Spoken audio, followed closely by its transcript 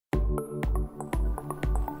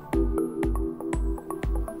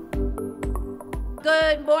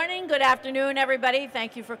Good morning, good afternoon, everybody.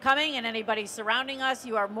 Thank you for coming, and anybody surrounding us,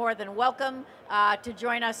 you are more than welcome to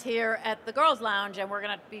join us here at the Girls Lounge, and we're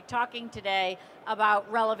going to be talking today about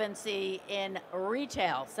relevancy in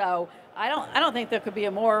retail. So I don't think there could be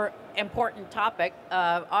a more important topic.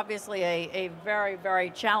 Obviously, a very,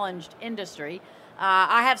 very challenged industry.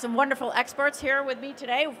 I have some wonderful experts here with me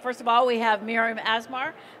today. First of all, we have Mariam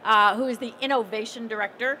Asmar, who is the Innovation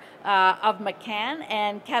Director of McCann,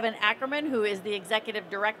 and Kevin Akerman, who is the Executive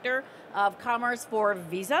Director of Commerce for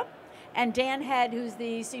Visa, and Dan Head, who's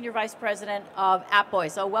the Senior Vice President of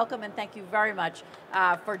AppBoy. So welcome and thank you very much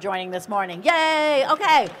for joining this morning. Yay,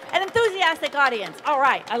 okay, an enthusiastic audience. All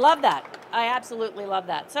right, I love that. I absolutely love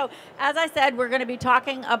that. So as I said, we're going to be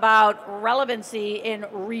talking about relevancy in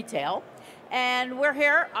retail. And we're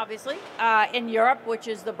here, obviously, in Europe, which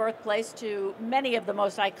is the birthplace to many of the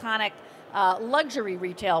most iconic luxury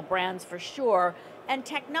retail brands for sure. And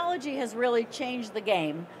technology has really changed the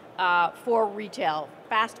game for retail.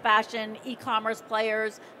 Fast fashion, e-commerce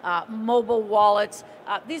players, mobile wallets,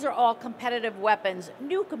 these are all competitive weapons,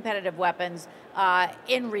 new competitive weapons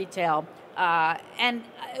in retail. And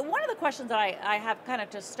one of the questions that I have kind of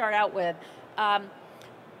to start out with,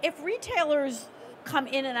 if retailers come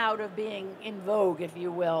in and out of being in vogue, if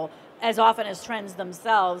you will, as often as trends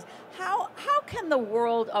themselves, how can the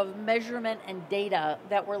world of measurement and data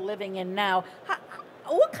that we're living in now,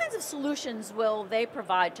 what kinds of solutions will they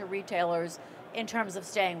provide to retailers in terms of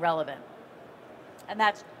staying relevant? And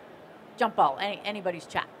that's jump ball, anybody's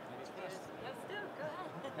chat.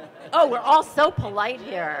 Oh, we're all so polite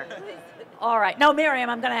here. All right. No,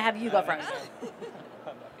 Mariam, I'm going to have you go first.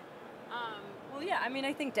 Yeah, I mean,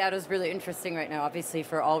 I think data is really interesting right now, obviously,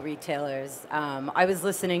 for all retailers. I was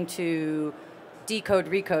listening to Decode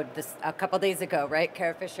Recode this a couple days ago, right?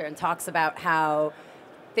 Kara Fisher, and talks about how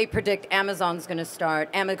they predict Amazon's going to start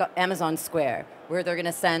Amazon Square, where they're going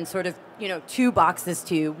to send sort of, two boxes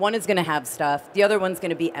to you. One is going to have stuff. The other one's going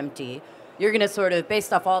to be empty. You're going to sort of,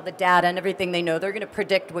 based off all the data and everything they know, they're going to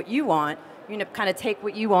predict what you want. You're going to kind of take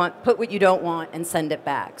what you want, put what you don't want, and send it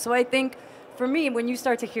back. So I think, for me, when you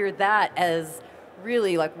start to hear that as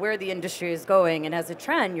really like where the industry is going and as a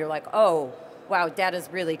trend, you're like, oh, wow, data's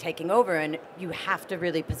really taking over, and you have to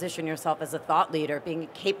really position yourself as a thought leader, being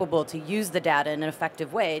capable to use the data in an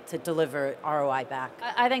effective way to deliver ROI back.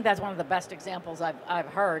 I think that's one of the best examples I've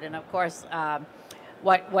heard, and of course,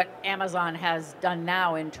 what Amazon has done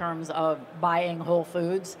now in terms of buying Whole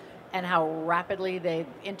Foods and how rapidly they've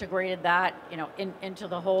integrated that, into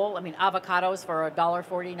the whole. I mean, avocados for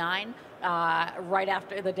 $1.49 right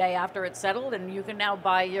after the day after it's settled, and you can now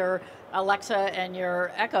buy your Alexa and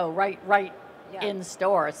your Echo right in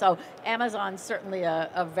store. So Amazon's certainly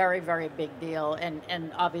a very, very big deal,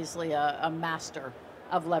 and obviously a master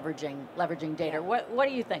of leveraging data. Yeah. What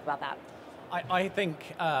do you think about that? I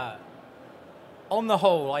think, on the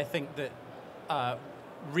whole, I think that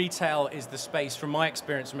retail is the space, from my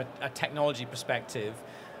experience, from a technology perspective,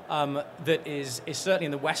 that is certainly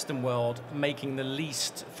in the Western world making the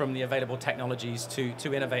least from the available technologies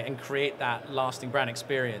to innovate and create that lasting brand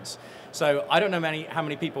experience. So I don't know how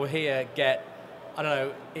many people here get,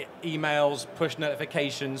 emails, push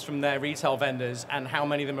notifications from their retail vendors, and how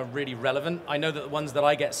many of them are really relevant. I know that the ones that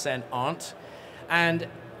I get sent aren't. And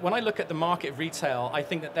when I look at the market of retail, I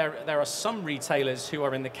think that there are some retailers who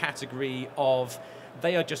are in the category of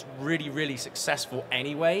they are just really, really successful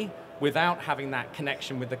anyway, without having that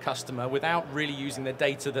connection with the customer, without really using the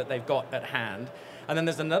data that they've got at hand. And then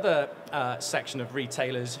there's another section of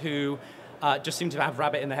retailers who just seem to have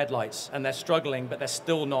rabbit in the headlights, and they're struggling, but they're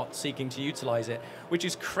still not seeking to utilize it, which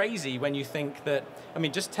is crazy when you think that,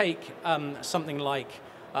 just take something like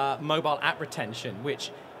mobile app retention,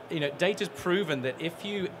 which data's proven that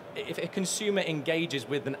if a consumer engages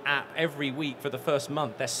with an app every week for the first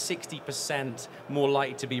month, they're 60% more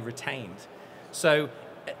likely to be retained. So,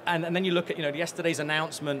 and then you look at yesterday's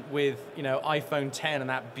announcement with iPhone 10 and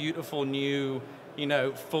that beautiful new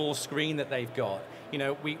full screen that they've got.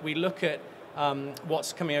 We look at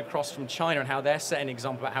what's coming across from China and how they're setting an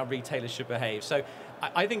example about how retailers should behave. So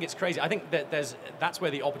I think it's crazy. I think that that's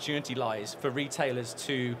where the opportunity lies for retailers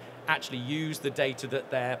to actually use the data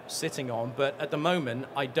that they're sitting on. But at the moment,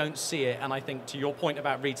 I don't see it. And I think to your point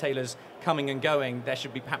about retailers coming and going, there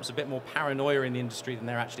should be perhaps a bit more paranoia in the industry than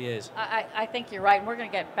there actually is. I think you're right. And we're going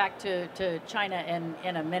to get back to China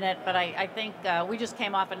in a minute. But I think we just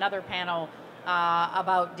came off another panel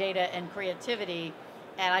about data and creativity.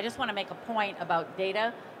 And I just want to make a point about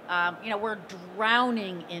data. We're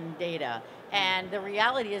drowning in data. And the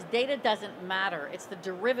reality is data doesn't matter. It's the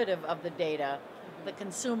derivative of the data, the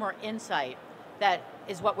consumer insight, that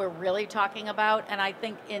is what we're really talking about. And I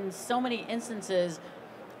think in so many instances,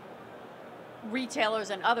 retailers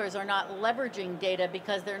and others are not leveraging data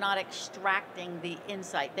because they're not extracting the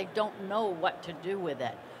insight. They don't know what to do with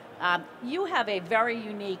it. You have a very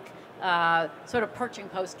unique sort of perching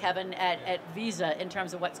post, Kevin, at Visa in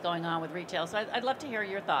terms of what's going on with retail. So I'd love to hear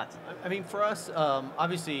your thoughts. I mean, for us,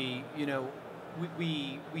 obviously, you know,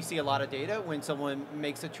 we see a lot of data. When someone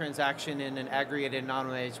makes a transaction in an aggregated,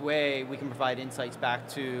 anonymized way, we can provide insights back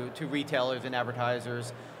to retailers and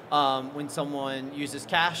advertisers. When someone uses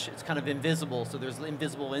cash, it's kind of invisible, so there's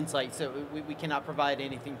invisible insights, so we cannot provide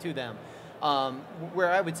anything to them. Where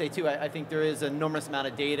I would say too, I think there is an enormous amount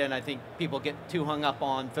of data, and I think people get too hung up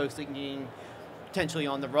on focusing potentially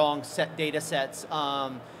on the wrong data sets.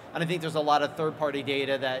 And I think there's a lot of third-party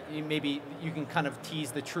data that maybe you can kind of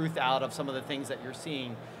tease the truth out of some of the things that you're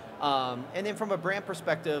seeing. And then from a brand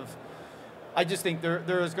perspective, I just think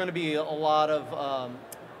there is going to be a lot of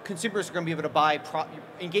consumers are going to be able to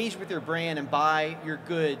engage with your brand and buy your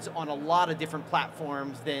goods on a lot of different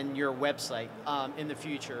platforms than your website in the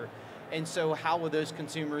future. And so how will those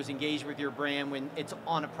consumers engage with your brand when it's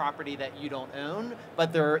on a property that you don't own,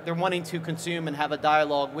 but they're wanting to consume and have a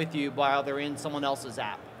dialogue with you while they're in someone else's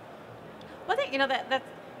app? Well, I think, you know, that's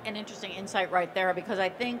an interesting insight right there, because I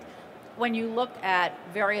think when you look at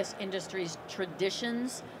various industries'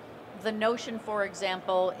 traditions, the notion, for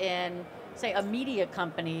example, in, say, a media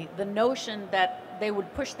company, the notion that they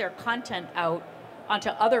would push their content out onto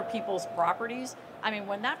other people's properties, I mean,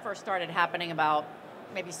 when that first started happening about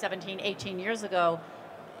maybe 17, 18 years ago,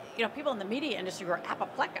 you know, people in the media industry were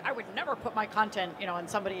apoplectic. I would never put my content, you know, on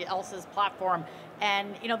somebody else's platform.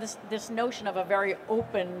 And, you know, this notion of a very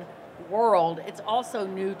open world, it's also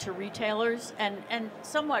new to retailers and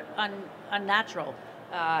somewhat unnatural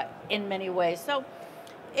in many ways. So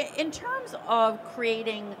in terms of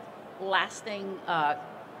creating lasting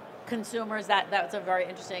consumers, that's a very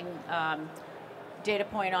interesting data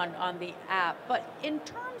point on the app. But in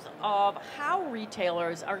terms of how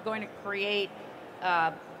retailers are going to create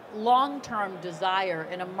long-term desire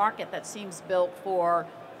in a market that seems built for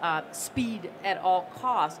speed at all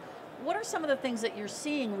costs, what are some of the things that you're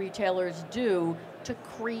seeing retailers do to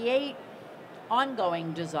create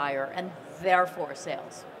ongoing desire and therefore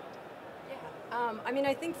sales? Yeah, I mean,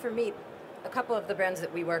 I think for me, a couple of the brands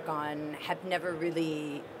that we work on have never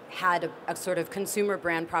really had a sort of consumer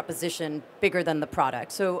brand proposition bigger than the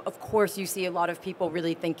product. So of course you see a lot of people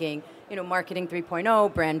really thinking, you know, marketing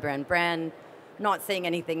 3.0, brand, not saying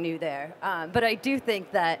anything new there. But I do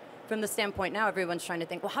think that from the standpoint now, everyone's trying to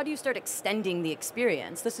think, well, how do you start extending the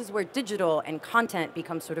experience? This is where digital and content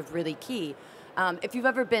becomes sort of really key. If you've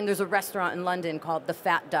ever been, there's a restaurant in London called the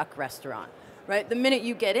Fat Duck Restaurant, right? The minute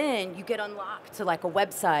you get in, you get unlocked to like a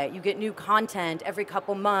website, you get new content every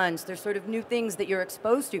couple months, there's sort of new things that you're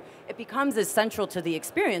exposed to. It becomes as central to the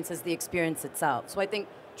experience as the experience itself. So I think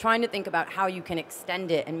trying to think about how you can extend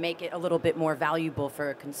it and make it a little bit more valuable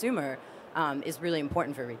for a consumer is really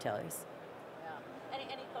important for retailers.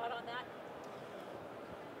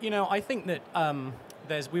 You know, I think that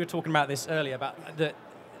we were talking about this earlier, about that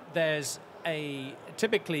there's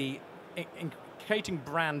typically in creating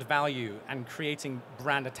brand value and creating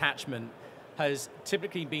brand attachment has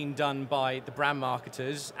typically been done by the brand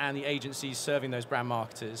marketers and the agencies serving those brand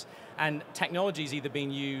marketers. And technology is either being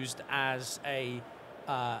used as a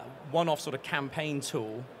one-off sort of campaign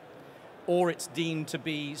tool, or it's deemed to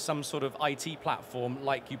be some sort of IT platform,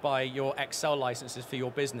 like you buy your Excel licenses for your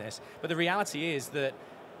business. But the reality is that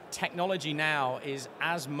technology now is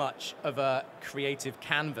as much of a creative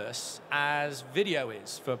canvas as video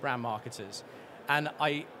is for brand marketers. And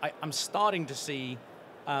I'm starting to see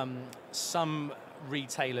some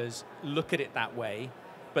retailers look at it that way,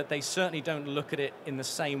 but they certainly don't look at it in the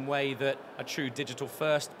same way that a true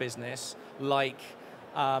digital-first business like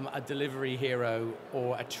a Delivery Hero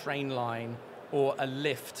or a Trainline or a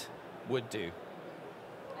Lyft would do.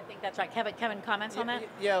 That's right. Kevin, comments on that?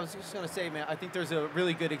 Yeah, I was just going to say, man, I think there's a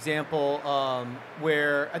really good example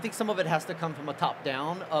where I think some of it has to come from a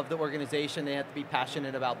top-down of the organization. They have to be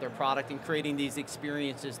passionate about their product and creating these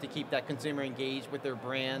experiences to keep that consumer engaged with their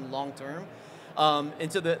brand long-term.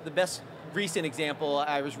 And so the best recent example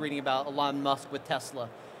I was reading about Elon Musk with Tesla,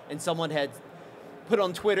 and someone had put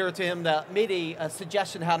on Twitter to him that made a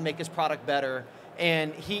suggestion how to make his product better,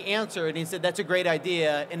 and he answered and he said, that's a great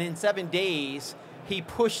idea, and in 7 days, he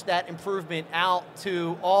pushed that improvement out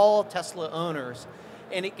to all Tesla owners.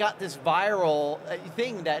 And it got this viral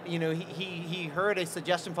thing that, you know, he heard a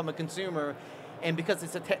suggestion from a consumer, and because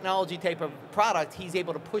it's a technology type of product, he's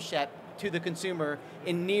able to push that to the consumer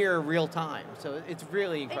in near real time. So it's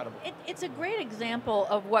really incredible. It's a great example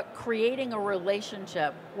of what creating a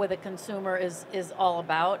relationship with a consumer is all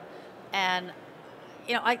about. And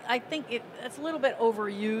I think it's a little bit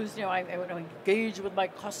overused. I engage with my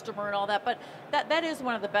customer and all that, but that is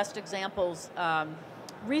one of the best examples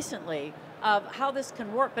recently of how this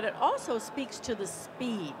can work. But it also speaks to the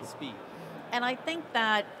speed. And I think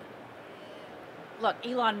that, look,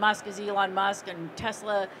 Elon Musk is Elon Musk, and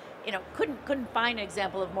Tesla, couldn't find an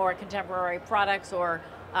example of more contemporary products or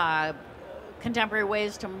contemporary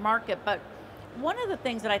ways to market. But one of the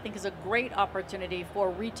things that I think is a great opportunity for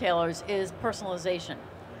retailers is personalization.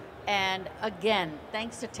 And again,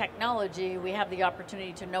 thanks to technology, we have the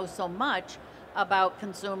opportunity to know so much about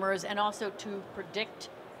consumers and also to predict,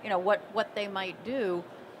 what they might do.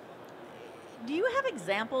 Do you have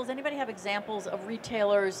examples? Anybody have examples of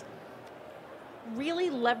retailers really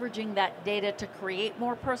leveraging that data to create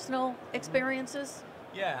more personal experiences?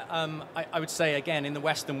 Yeah, I would say, again, in the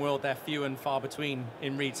Western world, they're few and far between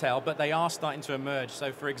in retail, but they are starting to emerge.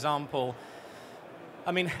 So, for example,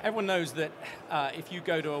 everyone knows that if you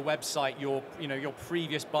go to a website, your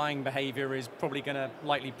previous buying behavior is probably going to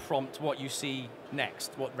likely prompt what you see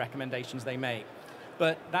next, what recommendations they make.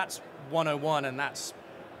 But that's 101, and that's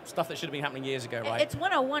stuff that should have been happening years ago, right? It's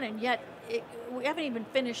 101, and yet we haven't even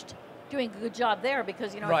finished doing a good job there,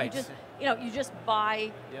 because right. you just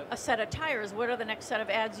buy a set of tires. What are the next set of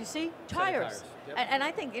ads you see? Tires. Yep. And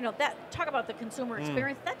I think that, talk about the consumer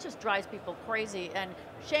experience, that just drives people crazy, and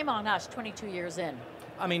shame on us 22 years in.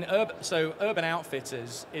 Urban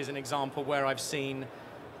Outfitters is an example where I've seen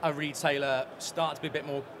a retailer start to be a bit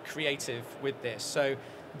more creative with this. So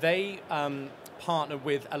they partner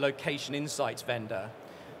with a location insights vendor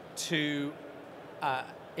to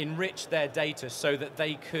enrich their data so that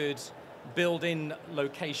they could build in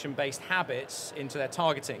location-based habits into their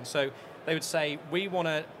targeting. So they would say, we want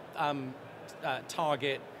to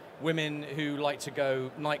target women who like to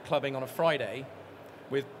go night clubbing on a Friday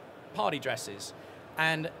with party dresses.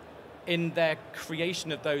 And in their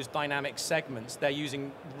creation of those dynamic segments, they're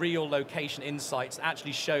using real location insights that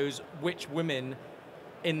actually shows which women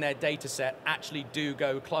in their data set actually do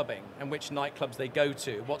go clubbing and which nightclubs they go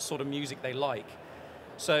to, what sort of music they like.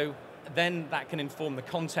 So then that can inform the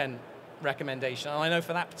content recommendation. And I know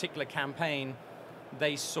for that particular campaign,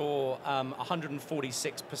 they saw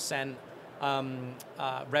 146%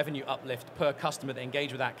 revenue uplift per customer that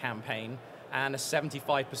engaged with that campaign, and a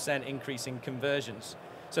 75% increase in conversions.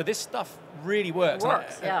 So this stuff really works.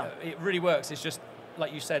 It really works. It's just,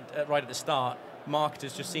 like you said right at the start,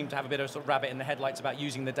 marketers just seem to have a bit of a sort of rabbit in the headlights about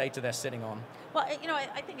using the data they're sitting on. Well,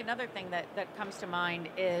 I think another thing that comes to mind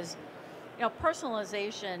is,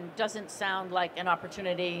 personalization doesn't sound like an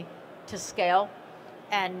opportunity to scale,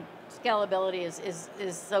 and scalability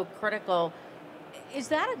is so critical. Is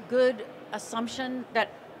that a good assumption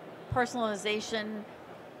that personalization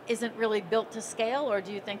isn't really built to scale, or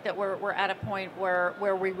do you think that we're at a point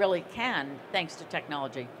where we really can, thanks to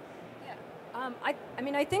technology?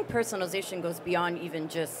 I think personalization goes beyond even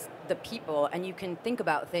just the people, and you can think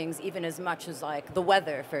about things even as much as like the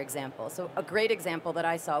weather, for example. So a great example that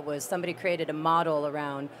I saw was somebody created a model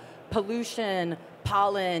around pollution,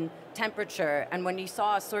 pollen, temperature, and when you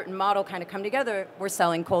saw a certain model kind of come together, we're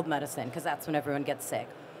selling cold medicine because that's when everyone gets sick.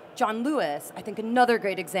 John Lewis, I think another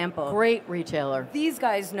great example. Great retailer. These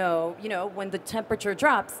guys know, when the temperature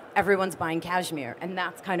drops, everyone's buying cashmere, and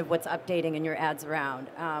that's kind of what's updating in your ads around.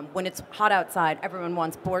 When it's hot outside, everyone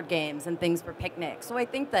wants board games and things for picnics. So I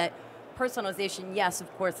think that personalization, yes,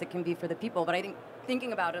 of course, it can be for the people, but I think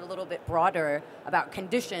thinking about it a little bit broader about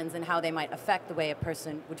conditions and how they might affect the way a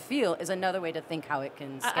person would feel is another way to think how it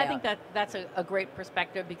can scale. I think that's a great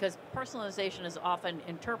perspective, because personalization is often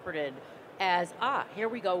interpreted as, here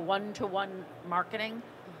we go, one-to-one marketing.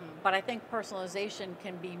 But I think personalization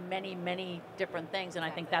can be many, many different things, and I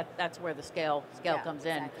think that's where the scale comes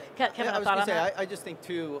in. Kevin, I was going to say, I just think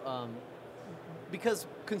too, because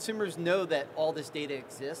consumers know that all this data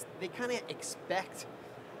exists, they kind of expect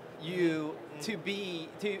you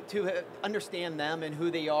to understand them and who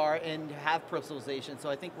they are and have personalization. So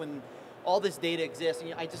I think when all this data exists,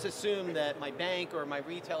 I just assume that my bank or my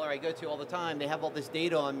retailer I go to all the time, they have all this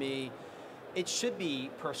data on me. It should be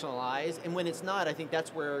personalized, and when it's not, I think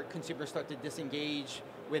that's where consumers start to disengage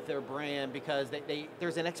with their brand, because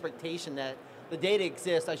there's an expectation that the data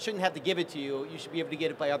exists, I shouldn't have to give it to you, you should be able to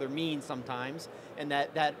get it by other means sometimes, and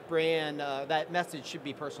that brand, that message should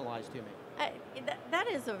be personalized to me. That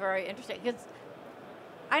is a very interesting, because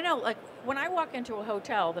I know, like, when I walk into a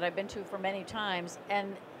hotel that I've been to for many times,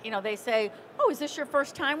 and they say, oh, is this your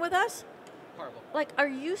first time with us? Horrible. Like, are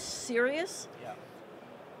you serious? Yeah.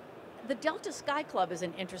 the Delta Sky Club is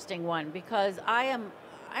an interesting one because I am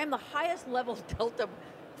the highest level Delta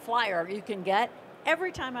flyer you can get.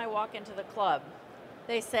 Every time I walk into the club,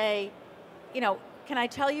 they say, you know, can I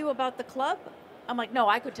tell you about the club? I'm like, no,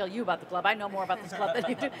 I could tell you about the club. I know more about this club than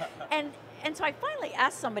you do. And so I finally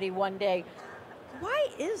asked somebody one day, why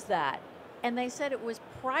is that? And they said it was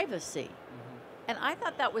privacy. And I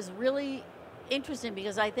thought that was really interesting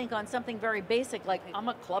because I think on something very basic, like I'm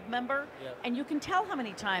a club member, and you can tell how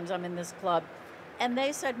many times I'm in this club. And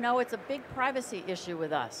they said, no, it's a big privacy issue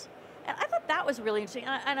with us. And I thought that was really interesting.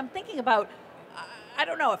 And I'm thinking about, I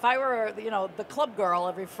don't know, if I were, you know, the club girl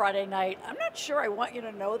every Friday night, I'm not sure I want you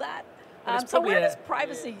to know that. So where does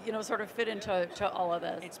privacy, you know, sort of fit into all of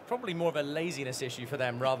this? It's probably more of a laziness issue for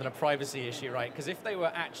them rather than a privacy issue, right? Because if they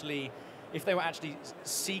were actually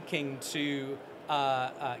seeking to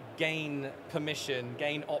gain permission,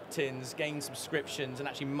 gain opt-ins, gain subscriptions, and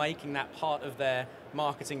actually making that part of their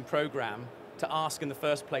marketing program to ask in the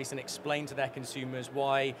first place and explain to their consumers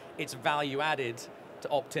why it's value added to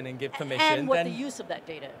opt in and give permission. And what the use of that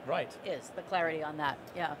data is, the clarity on that,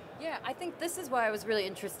 yeah. Yeah, I think this is why I was really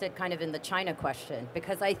interested kind of in the China question,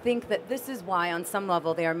 because I think that this is why on some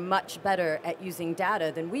level they are much better at using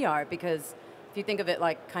data than we are, because if you think of it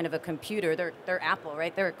like kind of a computer, they're Apple,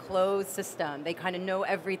 right? They're a closed system. They kind of know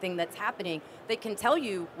everything that's happening. They can tell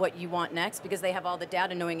you what you want next because they have all the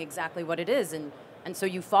data knowing exactly what it is, and so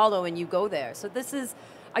you follow and you go there. So this is,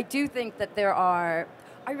 I do think that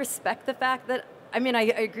I respect the fact that, I mean, I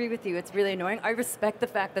agree with you, it's really annoying. I respect the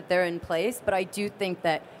fact that they're in place, but I do think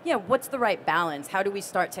that, yeah, what's the right balance? How do we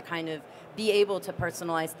start to kind of be able to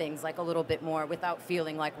personalize things like a little bit more without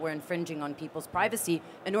feeling like we're infringing on people's privacy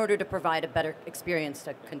in order to provide a better experience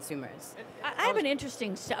to consumers? I have an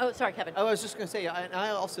interesting, sorry, Kevin. I was just going to say, I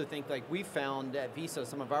also think like we found at Visa,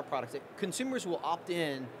 some of our products, that consumers will opt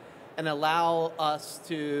in and allow us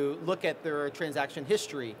to look at their transaction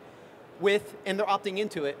history and they're opting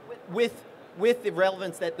into it with the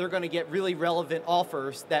relevance that they're going to get really relevant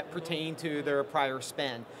offers that pertain to their prior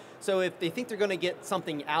spend. So if they think they're going to get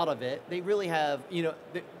something out of it, they really have, you know,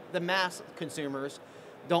 the mass consumers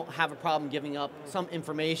don't have a problem giving up some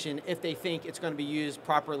information if they think it's going to be used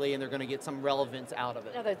properly and they're going to get some relevance out of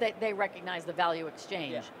it. No, they recognize the value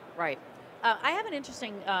exchange, right. I have an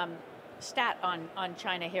interesting stat on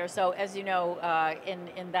China here. So as you know,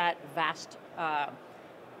 in that vast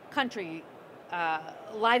country,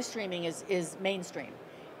 live streaming is mainstream.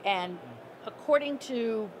 And according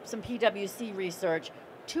to some PwC research,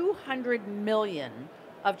 200 million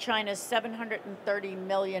of China's 730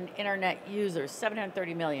 million internet users,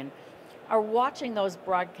 730 million, are watching those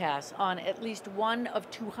broadcasts on at least one of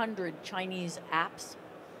 200 Chinese apps.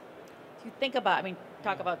 If you think about, I mean,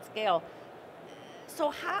 talk about scale.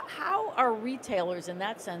 So how are retailers in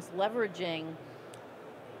that sense leveraging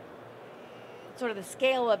sort of the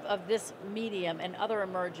scale of this medium and other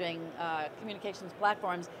emerging communications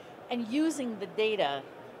platforms and using the data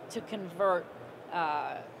to convert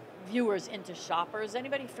viewers into shoppers?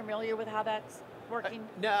 Anybody familiar with how that's working?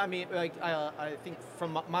 No, I mean, like, I think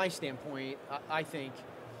from my standpoint, I think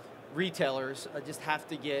retailers just have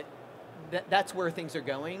to get, that's where things are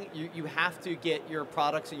going. You have to get your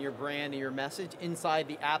products and your brand and your message inside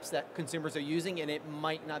the apps that consumers are using, and it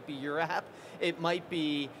might not be your app. It might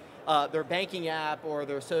be their banking app or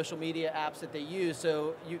their social media apps that they use.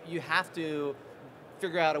 So you have to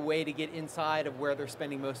figure out a way to get inside of where they're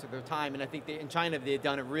spending most of their time. And I think in China, they've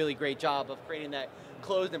done a really great job of creating that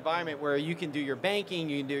closed environment where you can do your banking,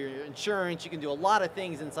 you can do your insurance, you can do a lot of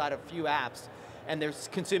things inside of a few apps, and they're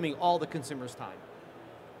consuming all the consumer's time.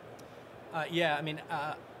 Yeah, I mean,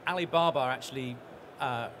 Alibaba actually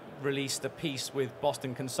released a piece with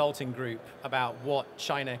Boston Consulting Group about what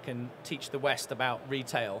China can teach the West about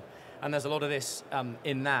retail. And there's a lot of this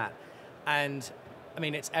in that. And I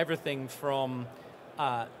mean, it's everything from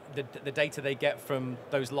the data they get from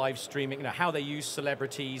those live streaming, you know, how they use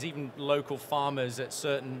celebrities, even local farmers at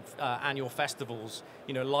certain annual festivals,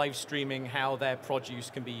 you know, live streaming how their produce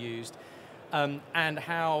can be used. And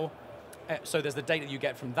how, so there's the data you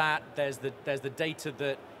get from that, there's the data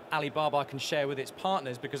that Alibaba can share with its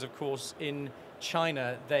partners, because of course in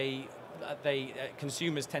China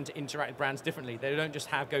consumers tend to interact with brands differently. They don't just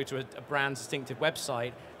go to a brand's distinctive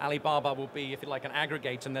website. Alibaba will be, if you like, an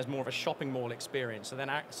aggregator, and there's more of a shopping mall experience.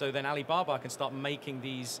 So then Alibaba can start making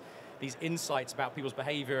these insights about people's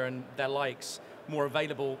behavior and their likes more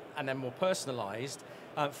available and then more personalized.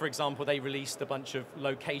 For example, they released a bunch of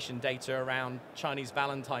location data around Chinese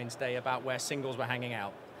Valentine's Day about where singles were hanging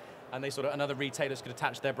out. And and other retailers could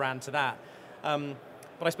attach their brand to that.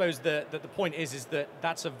 But I suppose the point is that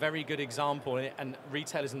that's a very good example, and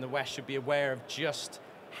retailers in the West should be aware of just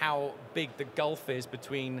how big the gulf is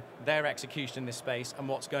between their execution in this space and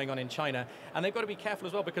what's going on in China. And they've got to be careful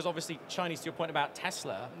as well, because obviously Chinese, to your point about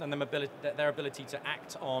Tesla and their ability to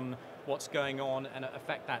act on what's going on and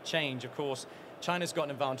affect that change. Of course, China's got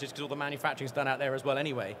an advantage because all the manufacturing's done out there as well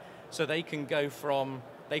anyway. So they can go from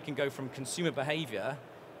consumer behavior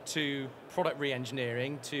to product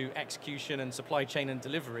re-engineering to execution and supply chain and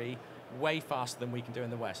delivery way faster than we can do in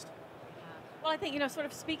the West. Well, I think, sort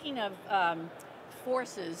of speaking of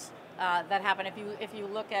forces that happen, if you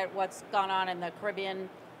look at what's gone on in the Caribbean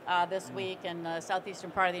this week and the southeastern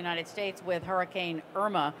part of the United States with Hurricane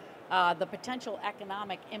Irma, the potential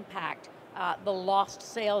economic impact, the lost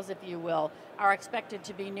sales, if you will, are expected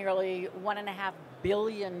to be nearly $1.5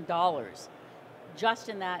 billion just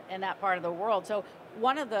in that part of the world. So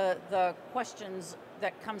one of the questions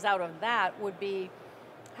that comes out of that would be,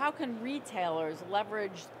 how can retailers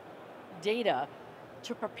leverage data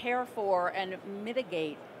to prepare for and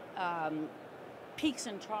mitigate peaks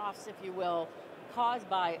and troughs, if you will, caused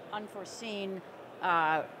by unforeseen,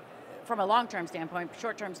 from a long-term standpoint,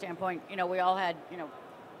 short-term standpoint, we all had,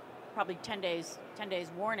 probably 10 days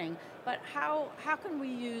warning, but how can we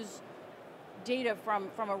use data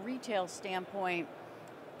from a retail standpoint?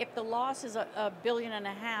 If the loss is $1.5 billion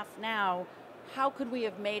now, how could we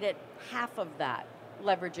have made it half of that,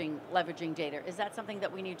 leveraging data? Is that something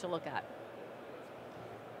that we need to look at?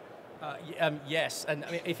 Yes, and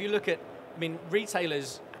I mean, if you look at,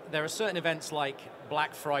 retailers, there are certain events like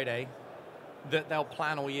Black Friday that they'll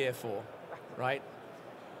plan all year for, right?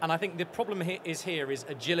 And I think the problem here is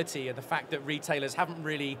agility, and the fact that retailers haven't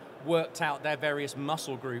really worked out their various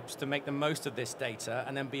muscle groups to make the most of this data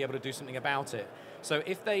and then be able to do something about it. So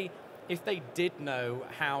if they did know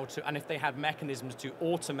how to, and if they had mechanisms to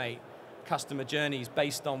automate customer journeys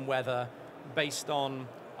based on weather, based on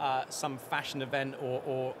some fashion event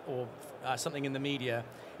or something in the media,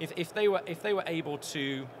 if they were able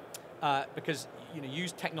to, because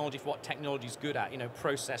use technology for what technology is good at,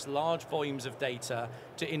 process large volumes of data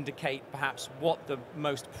to indicate perhaps what the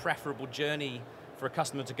most preferable journey for a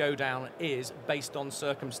customer to go down is based on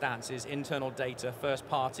circumstances, internal data, first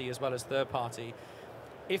party as well as third party.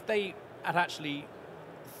 If they had actually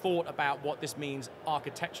thought about what this means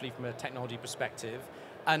architecturally from a technology perspective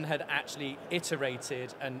and had actually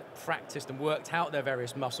iterated and practiced and worked out their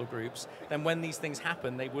various muscle groups, then when these things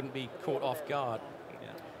happen, they wouldn't be caught off guard.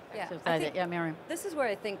 Yeah, Mariam. This is where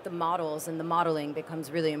I think the models and the modeling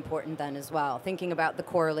becomes really important then as well. Thinking about the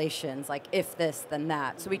correlations, like if this, then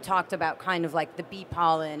that. So we talked about kind of like the bee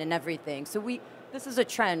pollen and everything. So this is a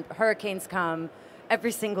trend. Hurricanes come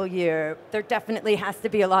every single year. There definitely has to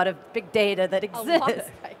be a lot of big data that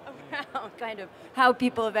exists around kind of how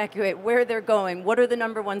people evacuate, where they're going, what are the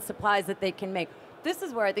number one supplies that they can make. This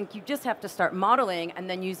is where I think you just have to start modeling and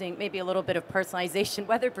then using maybe a little bit of personalization,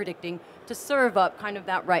 weather predicting, to serve up kind of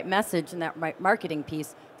that right message and that right marketing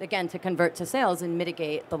piece, again, to convert to sales and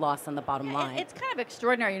mitigate the loss on the bottom line. It's kind of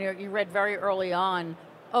extraordinary. You read very early on,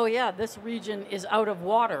 oh yeah, this region is out of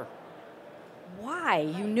water. Why?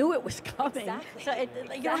 You knew it was coming. Exactly.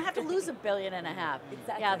 So you don't have to lose $1.5 billion. Exactly.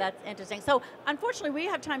 Yeah, that's interesting. So unfortunately, we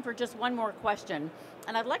have time for just one more question,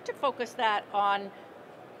 and I'd like to focus that on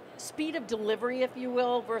speed of delivery, if you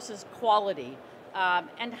will, versus quality,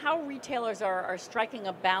 and how retailers are striking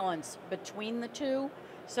a balance between the two.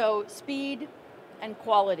 So speed and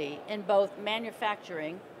quality in both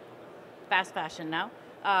manufacturing, fast fashion now,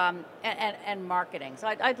 and marketing. So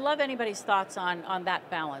I'd love anybody's thoughts on that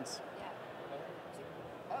balance.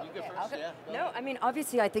 You go first. Yeah, no, I mean,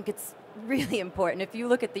 obviously, I think it's really important. If you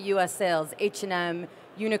look at the U.S. sales, H&M,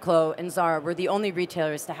 Uniqlo, and Zara were the only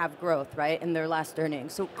retailers to have growth, right, in their last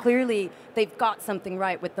earnings. So clearly, they've got something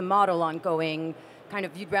right with the model on going, kind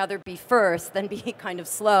of, you'd rather be first than be kind of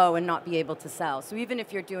slow and not be able to sell. So even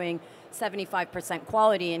if you're doing 75%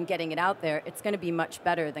 quality and getting it out there, it's going to be much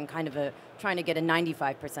better than kind of trying to get a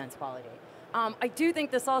 95% quality. I do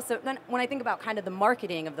think this also, then when I think about kind of the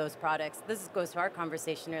marketing of those products, this goes to our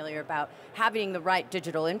conversation earlier about having the right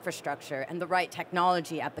digital infrastructure and the right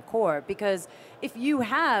technology at the core, because if you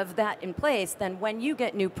have that in place, then when you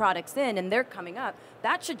get new products in and they're coming up,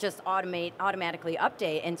 that should just automatically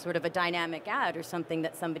update in sort of a dynamic ad or something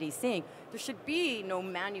that somebody's seeing. There should be no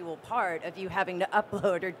manual part of you having to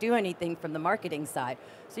upload or do anything from the marketing side.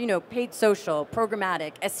 So, paid social,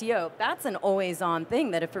 programmatic, SEO, that's an always-on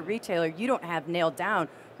thing that if a retailer you don't have nailed down,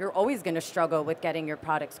 you're always going to struggle with getting your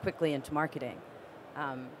products quickly into marketing.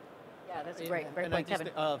 Yeah, that's a great point, Kevin.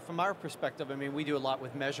 From our perspective, I mean, we do a lot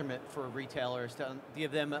with measurement for retailers to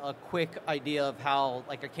give them a quick idea of how,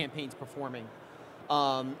 like, a campaign's performing.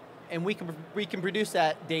 and we can produce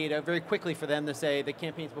that data very quickly for them to say the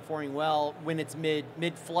campaign's performing well when it's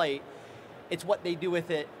mid-flight. It's what they do with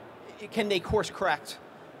it. Can they course correct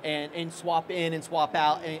and swap in and swap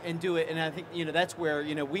out and do it? And I think that's where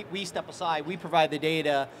we step aside. We provide the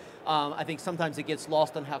data. I think sometimes it gets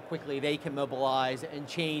lost on how quickly they can mobilize and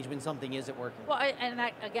change when something isn't working. Well, and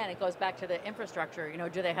that, again, it goes back to the infrastructure.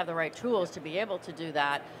 Do they have the right tools to be able to do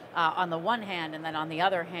that on the one hand, and then on the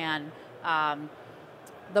other hand,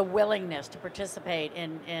 the willingness to participate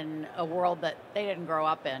in a world that they didn't grow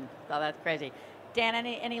up in. So that's crazy. Dan,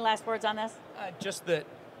 any last words on this? Just that,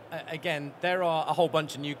 again, there are a whole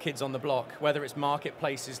bunch of new kids on the block, whether it's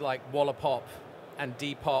marketplaces like Wallapop and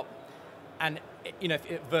Depop, and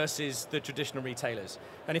versus the traditional retailers.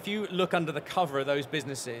 And if you look under the cover of those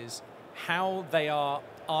businesses, how they are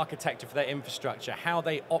architected for their infrastructure, how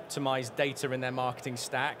they optimize data in their marketing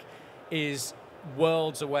stack is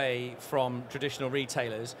worlds away from traditional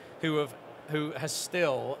retailers who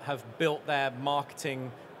still have built their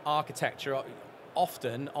marketing architecture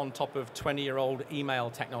often on top of 20-year-old email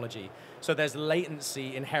technology. So there's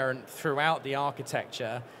latency inherent throughout the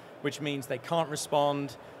architecture, which means they can't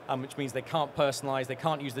respond, which means they can't personalize, they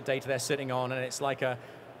can't use the data they're sitting on, and it's like a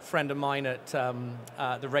friend of mine at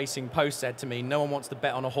the Racing Post said to me, no one wants to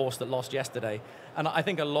bet on a horse that lost yesterday. And I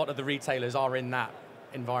think a lot of the retailers are in that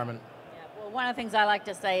environment. Yeah, well, one of the things I like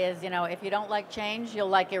to say is, if you don't like change, you'll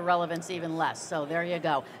like irrelevance even less. So there you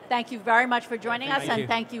go. Thank you very much for joining us, and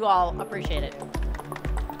thank you all. Appreciate it.